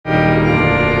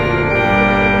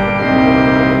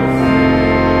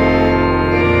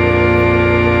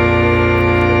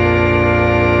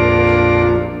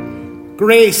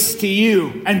Grace to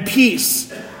you and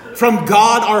peace from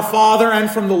God our Father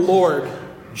and from the Lord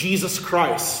Jesus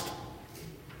Christ.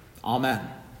 Amen.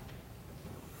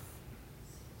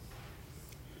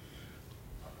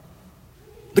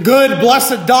 The good,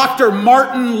 blessed Dr.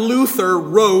 Martin Luther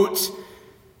wrote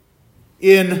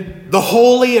in The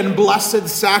Holy and Blessed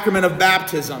Sacrament of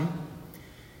Baptism,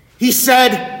 he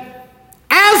said,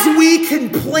 "As we can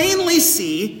plainly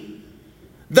see,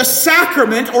 the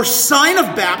sacrament or sign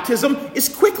of baptism is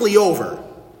quickly over.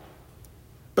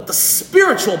 But the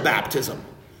spiritual baptism,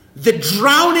 the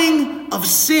drowning of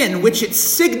sin which it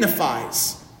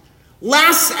signifies,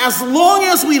 lasts as long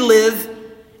as we live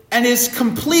and is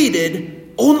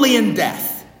completed only in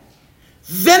death.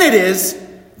 Then it is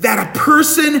that a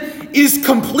person is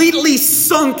completely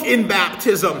sunk in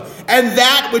baptism, and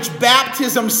that which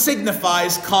baptism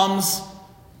signifies comes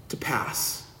to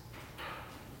pass."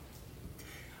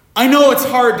 I know it's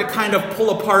hard to kind of pull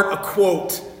apart a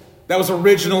quote that was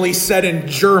originally said in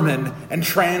German and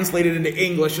translated into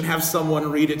English and have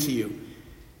someone read it to you.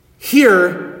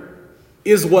 Here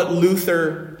is what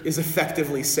Luther is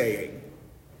effectively saying.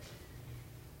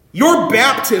 Your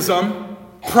baptism,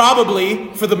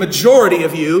 probably for the majority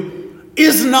of you,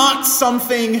 is not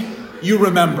something you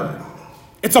remember.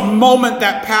 It's a moment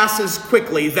that passes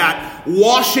quickly, that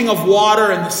washing of water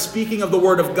and the speaking of the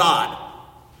word of God.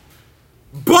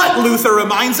 But, Luther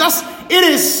reminds us, it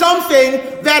is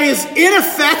something that is in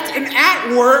effect and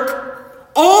at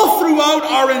work all throughout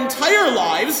our entire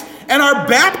lives, and our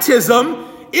baptism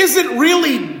isn't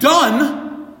really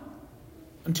done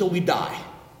until we die.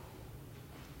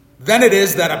 Then it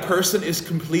is that a person is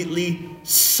completely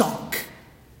sunk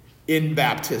in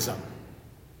baptism,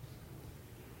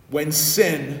 when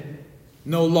sin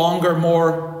no longer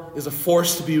more is a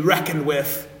force to be reckoned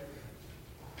with,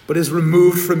 but is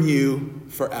removed from you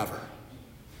forever.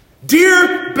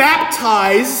 Dear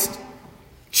baptized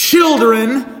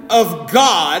children of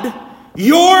God,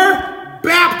 your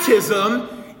baptism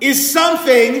is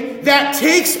something that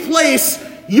takes place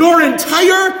your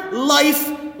entire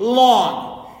life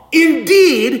long.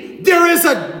 Indeed, there is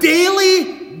a daily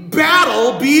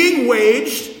battle being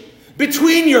waged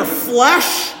between your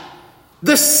flesh,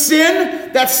 the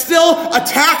sin that still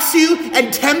attacks you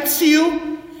and tempts you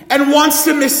and wants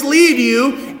to mislead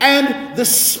you, and the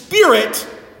Spirit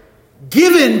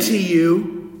given to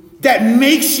you that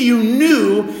makes you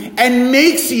new and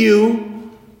makes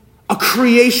you a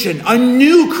creation, a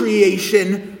new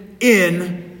creation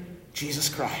in Jesus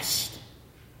Christ.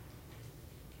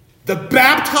 The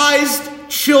baptized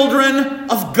children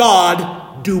of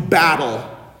God do battle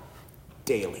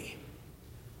daily.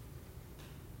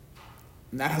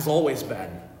 And that has always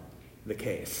been the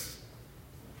case.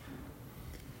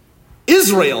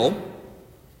 Israel,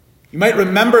 you might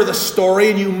remember the story,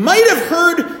 and you might have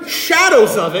heard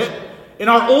shadows of it in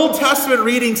our Old Testament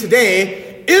reading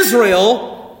today.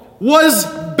 Israel was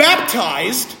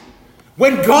baptized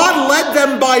when God led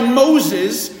them by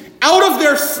Moses out of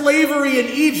their slavery in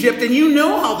Egypt, and you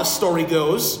know how the story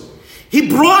goes. He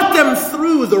brought them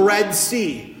through the Red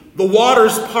Sea. The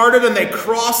waters parted and they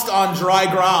crossed on dry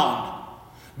ground.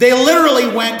 They literally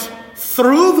went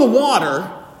through the water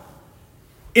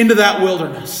into that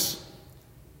wilderness.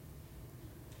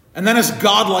 And then, as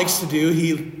God likes to do,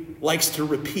 he likes to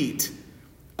repeat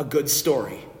a good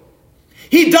story.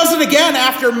 He does it again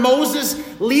after Moses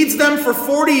leads them for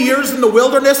 40 years in the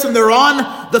wilderness, and they're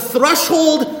on the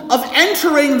threshold of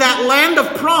entering that land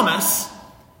of promise.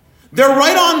 They're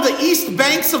right on the east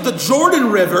banks of the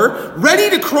Jordan River, ready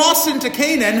to cross into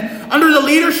Canaan under the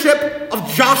leadership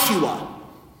of Joshua.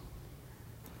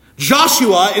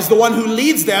 Joshua is the one who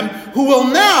leads them, who will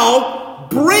now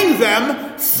bring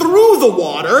them through the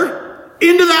water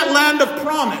into that land of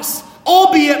promise,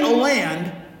 albeit a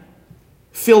land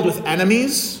filled with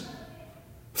enemies,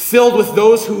 filled with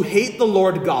those who hate the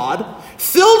Lord God,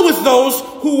 filled with those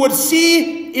who would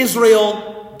see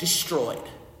Israel destroyed.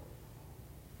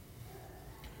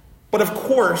 But of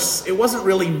course, it wasn't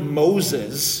really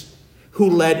Moses who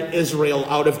led Israel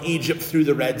out of Egypt through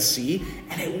the Red Sea,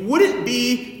 and it wouldn't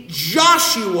be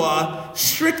Joshua,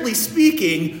 strictly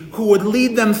speaking, who would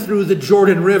lead them through the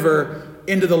Jordan River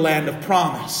into the land of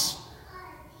promise.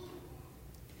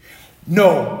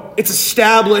 No, it's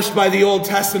established by the Old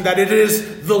Testament that it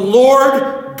is the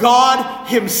Lord God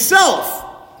himself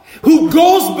who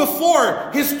goes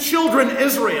before his children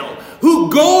Israel,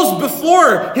 who goes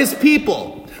before his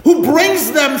people, who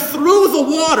brings them through the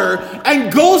water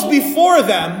and goes before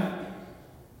them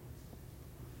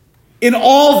in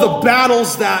all the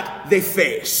battles that they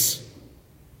face.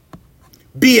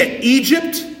 Be it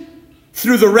Egypt,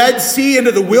 through the Red Sea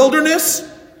into the wilderness,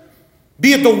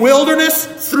 Be it the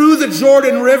wilderness, through the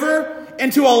Jordan River,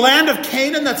 into a land of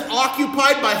Canaan that's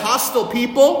occupied by hostile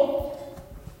people,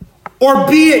 or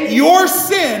be it your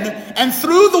sin and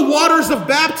through the waters of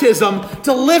baptism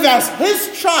to live as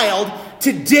his child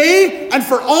today and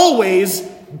for always,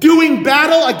 doing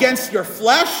battle against your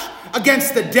flesh,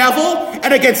 against the devil,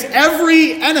 and against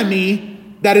every enemy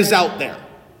that is out there.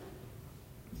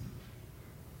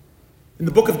 In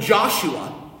the book of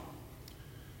Joshua,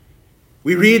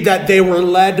 we read that they were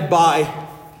led by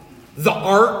the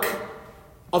Ark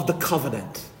of the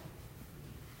Covenant.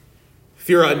 If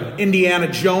you're an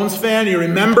Indiana Jones fan, you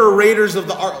remember Raiders of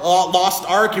the Lost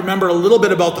Ark, you remember a little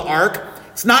bit about the Ark.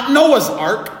 It's not Noah's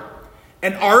Ark.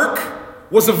 An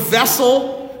ark was a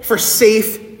vessel for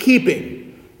safe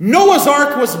keeping. Noah's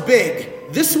Ark was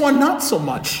big. This one, not so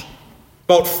much.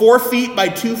 About 4 feet by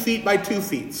 2 feet by 2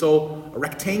 feet. So a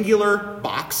rectangular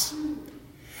box,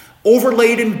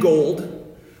 overlaid in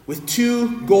gold, with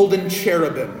 2 golden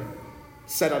cherubim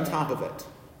set on top of it.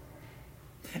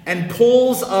 And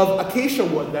poles of acacia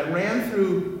wood that ran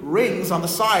through rings on the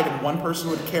side, and one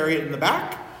person would carry it in the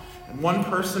back, and one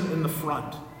person in the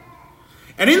front.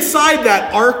 And inside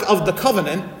that Ark of the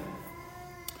Covenant,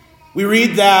 we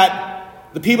read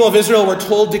that the people of Israel were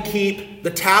told to keep the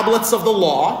tablets of the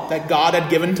law that God had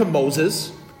given to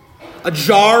Moses, a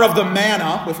jar of the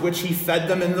manna with which he fed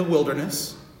them in the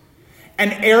wilderness,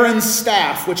 and Aaron's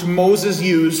staff, which Moses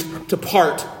used to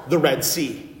part the Red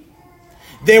Sea.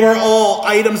 They were all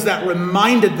items that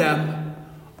reminded them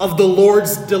of the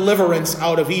Lord's deliverance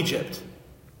out of Egypt.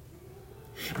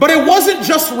 But it wasn't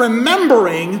just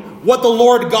remembering what the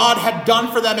Lord God had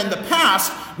done for them in the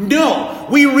past. No,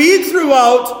 we read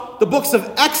throughout the books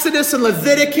of Exodus and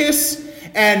Leviticus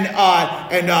and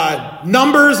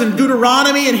Numbers and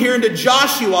Deuteronomy and here into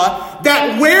Joshua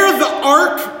that where the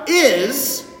ark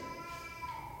is,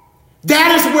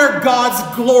 that is where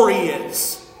God's glory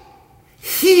is.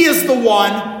 He is the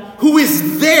one who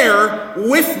is there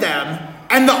with them,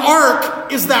 and the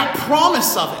ark is that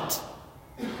promise of it.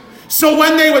 So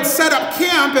when they would set up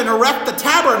camp and erect the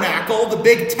tabernacle, the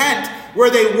big tent where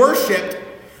they worshipped,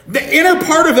 the inner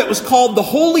part of it was called the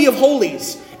Holy of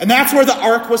Holies, and that's where the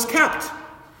ark was kept.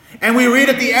 And we read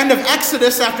at the end of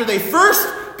Exodus, after they first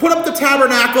put up the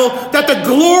tabernacle, that the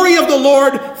glory of the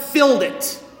Lord filled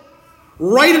it.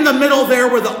 Right in the middle there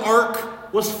where the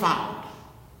ark was found.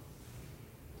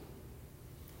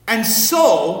 And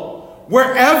so,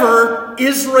 wherever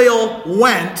Israel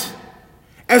went,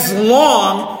 as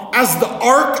long as the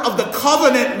Ark of the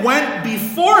Covenant went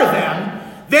before them,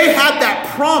 they had that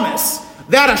promise,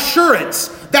 that assurance,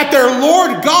 that their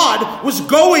Lord God was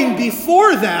going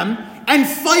before them and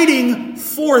fighting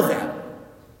for them.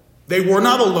 They were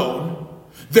not alone.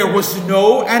 There was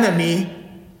no enemy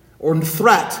or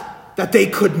threat that they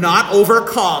could not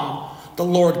overcome. The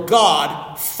Lord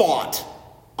God fought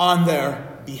on their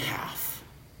behalf.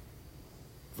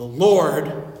 The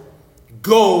Lord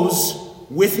goes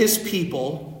with his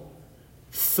people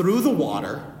through the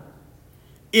water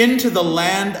into the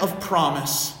land of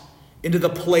promise, into the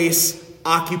place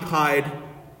occupied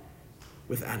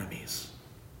with enemies.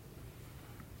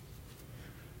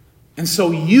 And so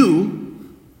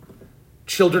you,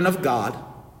 children of God,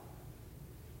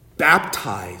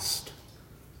 baptized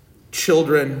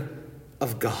children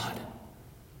of God,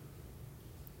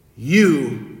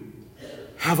 you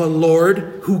have a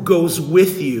Lord who goes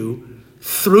with you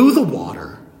through the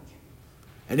water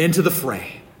and into the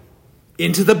fray,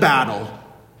 into the battle,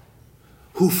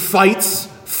 who fights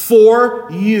for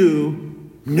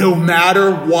you no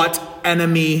matter what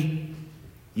enemy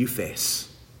you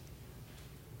face.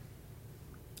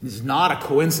 It is not a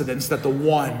coincidence that the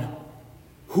one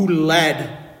who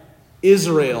led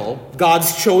Israel,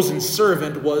 God's chosen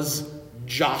servant, was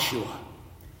Joshua.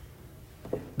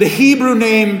 The Hebrew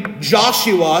name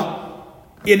Joshua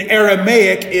in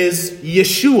Aramaic is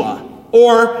Yeshua,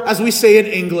 or as we say in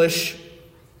English,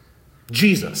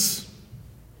 Jesus.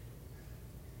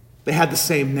 They had the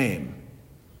same name.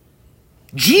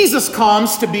 Jesus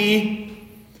comes to be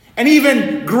an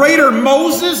even greater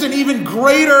Moses, an even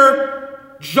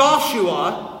greater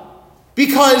Joshua,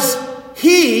 because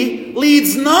he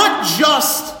leads not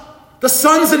just the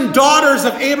sons and daughters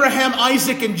of Abraham,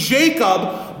 Isaac, and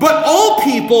Jacob, but all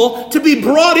people to be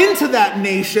brought into that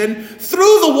nation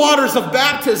through the waters of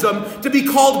baptism to be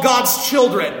called God's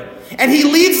children. And he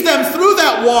leads them through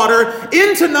that water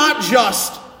into not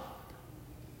just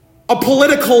a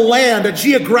political land, a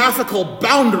geographical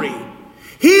boundary.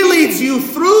 He leads you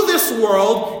through this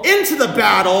world into the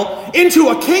battle, into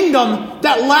a kingdom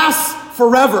that lasts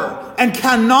forever and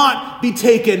cannot be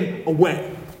taken away.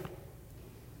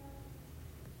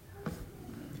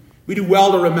 we do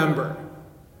well to remember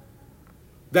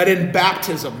that in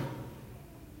baptism,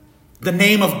 the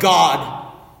name of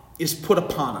God is put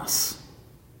upon us.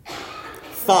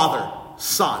 Father,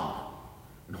 Son,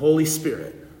 and Holy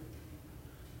Spirit.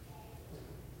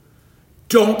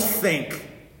 Don't think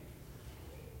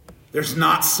there's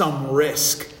not some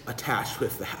risk attached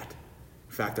with that.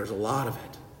 In fact, there's a lot of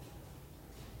it.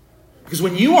 Because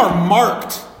when you are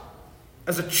marked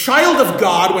as a child of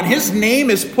God, when his name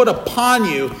is put upon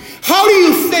you, how do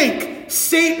you think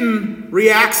Satan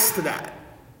reacts to that?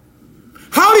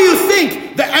 How do you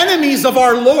think the enemies of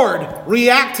our Lord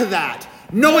react to that,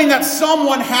 knowing that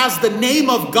someone has the name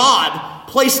of God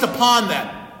placed upon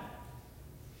them?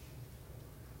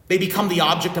 They become the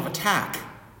object of attack.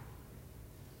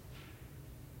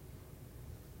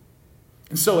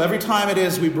 And so every time it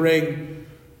is we bring,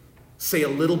 say, a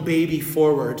little baby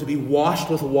forward to be washed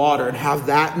with water and have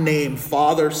that name,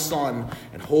 Father, Son,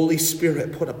 and Holy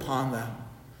Spirit put upon them,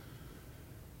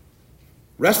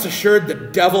 rest assured the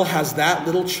devil has that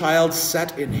little child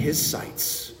set in his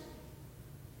sights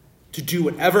to do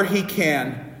whatever he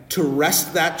can to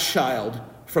wrest that child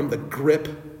from the grip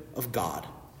of God.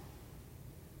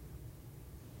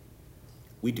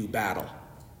 We do battle.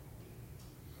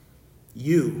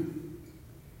 You,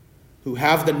 who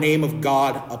have the name of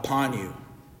God upon you,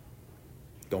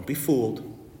 don't be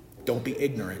fooled. Don't be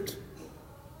ignorant.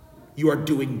 You are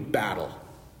doing battle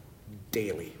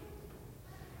daily.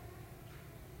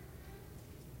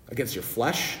 Against your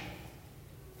flesh,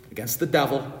 against the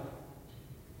devil,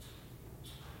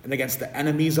 and against the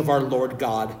enemies of our Lord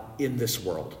God in this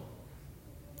world.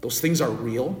 Those things are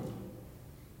real,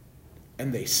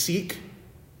 and they seek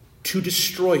to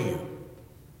destroy you.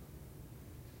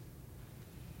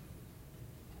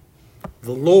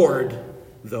 The Lord,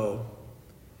 though,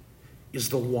 is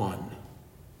the one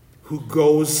who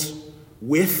goes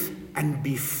with and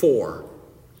before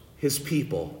his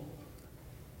people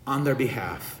on their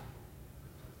behalf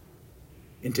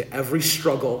into every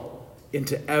struggle,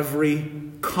 into every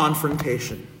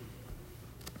confrontation.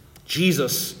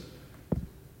 Jesus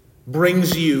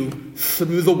brings you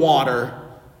through the water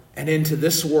and into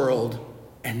this world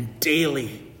and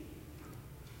daily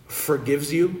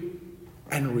forgives you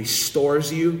and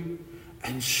restores you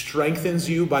and strengthens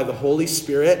you by the Holy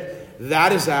Spirit.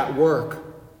 That is at work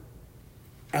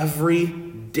every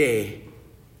day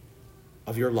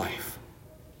of your life.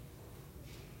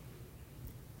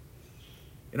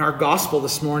 In our gospel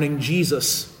this morning,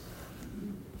 Jesus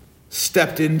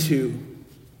stepped into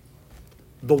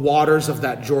the waters of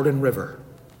that Jordan River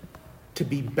to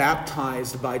be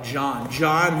baptized by John.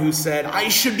 John, who said, I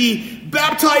should be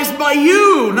baptized by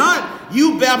you, not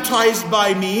you baptized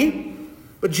by me.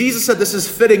 But Jesus said this is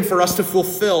fitting for us to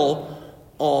fulfill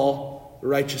all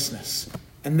righteousness.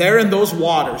 And there in those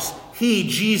waters, he,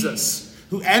 Jesus,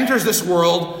 who enters this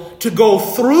world to go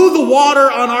through the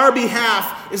water on our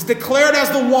behalf, is declared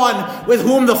as the one with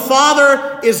whom the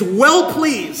Father is well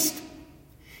pleased.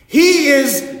 He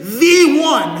is the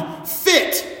one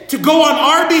fit to go on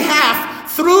our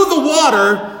behalf through the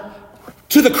water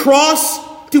to the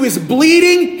cross, to his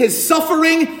bleeding, his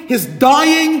suffering, his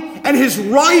dying, and his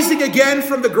rising again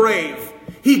from the grave.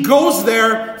 He goes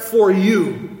there for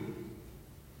you.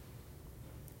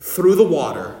 Through the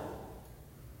water,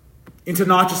 into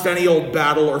not just any old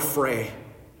battle or fray,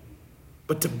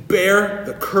 but to bear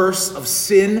the curse of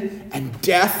sin and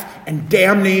death and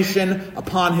damnation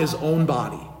upon his own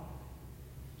body.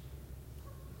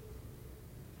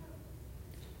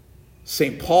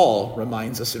 St. Paul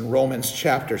reminds us in Romans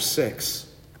chapter 6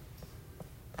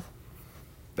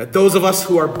 that those of us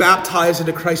who are baptized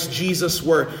into Christ Jesus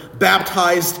were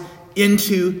baptized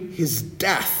into his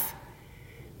death.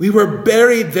 We were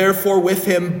buried, therefore, with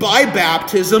him by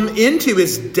baptism into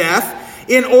his death,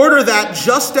 in order that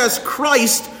just as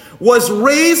Christ was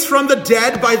raised from the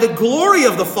dead by the glory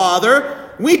of the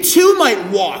Father, we too might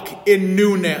walk in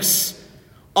newness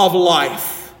of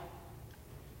life.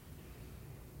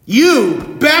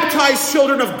 You, baptized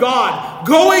children of God,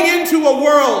 going into a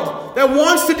world that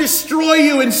wants to destroy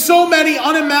you in so many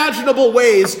unimaginable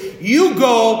ways, you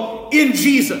go in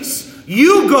Jesus.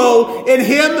 You go in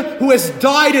him who has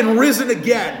died and risen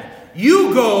again.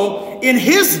 You go in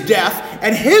his death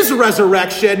and his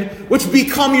resurrection, which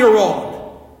become your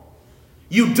own.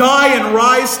 You die and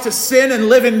rise to sin and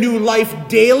live in new life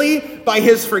daily by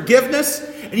his forgiveness.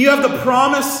 And you have the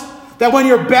promise that when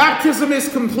your baptism is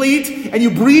complete and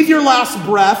you breathe your last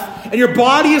breath and your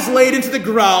body is laid into the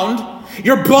ground,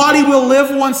 your body will live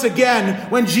once again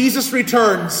when Jesus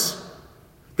returns,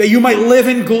 that you might live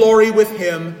in glory with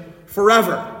him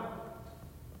forever.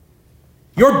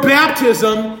 Your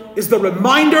baptism is the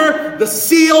reminder, the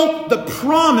seal, the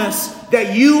promise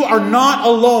that you are not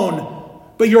alone,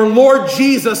 but your Lord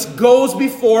Jesus goes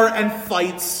before and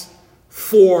fights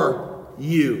for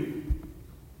you.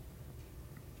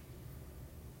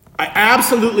 I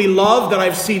absolutely love that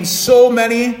I've seen so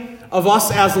many of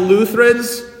us as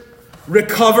Lutherans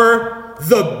recover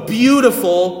the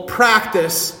beautiful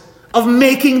practice of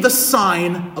making the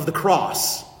sign of the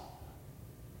cross.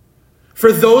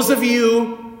 For those of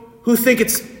you who think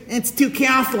it's too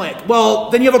Catholic, well,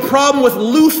 then you have a problem with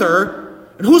Luther.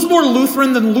 And who's more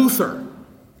Lutheran than Luther?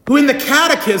 Who in the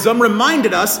Catechism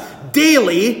reminded us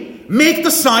daily, make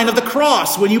the sign of the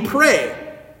cross when you pray.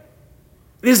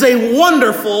 It is a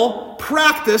wonderful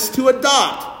practice to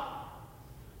adopt.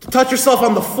 To touch yourself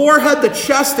on the forehead, the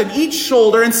chest, and each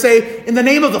shoulder and say, in the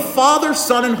name of the Father,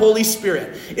 Son, and Holy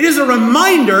Spirit. It is a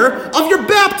reminder of your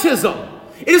baptism.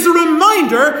 It is a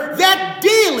reminder that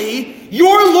daily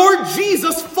your Lord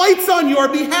Jesus fights on your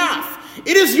behalf.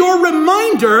 It is your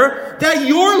reminder that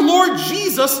your Lord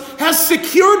Jesus has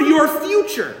secured your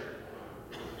future.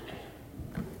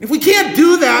 If we can't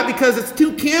do that because it's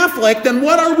too Catholic, then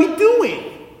what are we doing?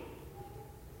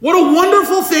 What a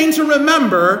wonderful thing to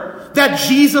remember that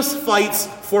Jesus fights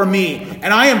for me.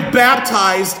 And I am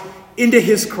baptized into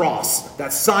his cross,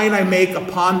 that sign I make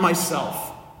upon myself.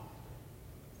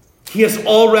 He has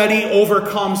already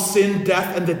overcome sin,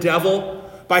 death, and the devil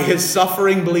by his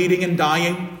suffering, bleeding, and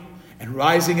dying, and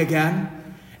rising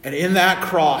again. And in that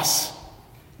cross,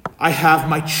 I have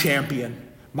my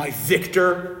champion, my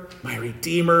victor, my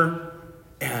redeemer,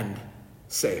 and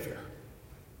savior.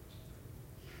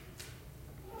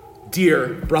 Dear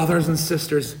brothers and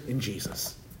sisters in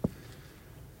Jesus,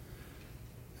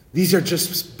 these are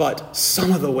just but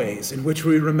some of the ways in which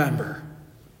we remember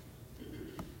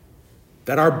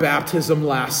that our baptism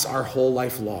lasts our whole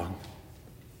life long.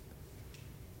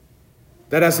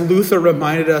 That as Luther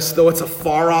reminded us, though it's a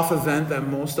far-off event that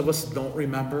most of us don't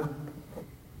remember,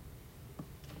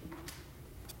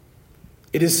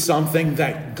 it is something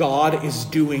that God is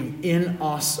doing in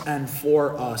us and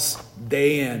for us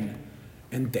day in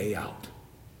and day out.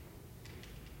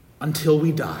 Until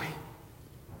we die.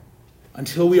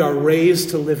 Until we are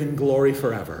raised to live in glory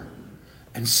forever.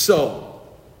 And so,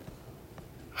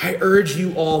 I urge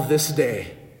you all this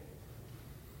day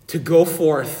to go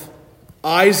forth,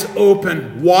 eyes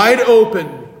open, wide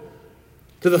open,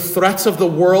 to the threats of the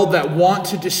world that want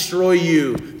to destroy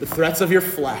you, the threats of your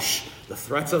flesh, the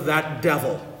threats of that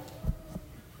devil.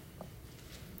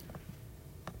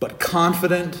 But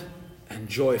confident and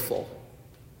joyful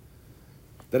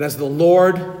that as the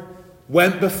Lord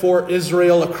went before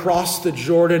Israel across the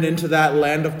Jordan into that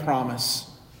land of promise,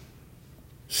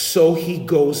 so he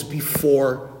goes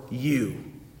before you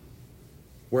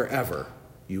wherever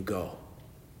you go.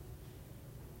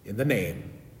 In the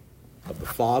name of the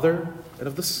Father, and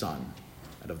of the Son,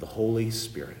 and of the Holy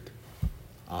Spirit.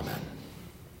 Amen.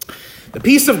 The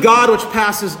peace of God, which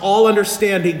passes all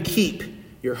understanding, keep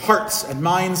your hearts and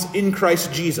minds in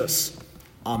Christ Jesus.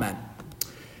 Amen.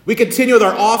 We continue with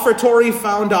our offertory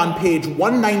found on page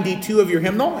 192 of your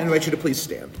hymnal. I invite you to please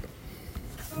stand.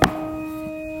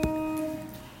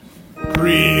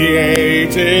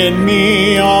 Create in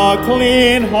me a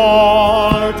clean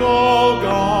heart, O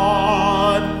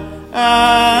God,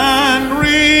 and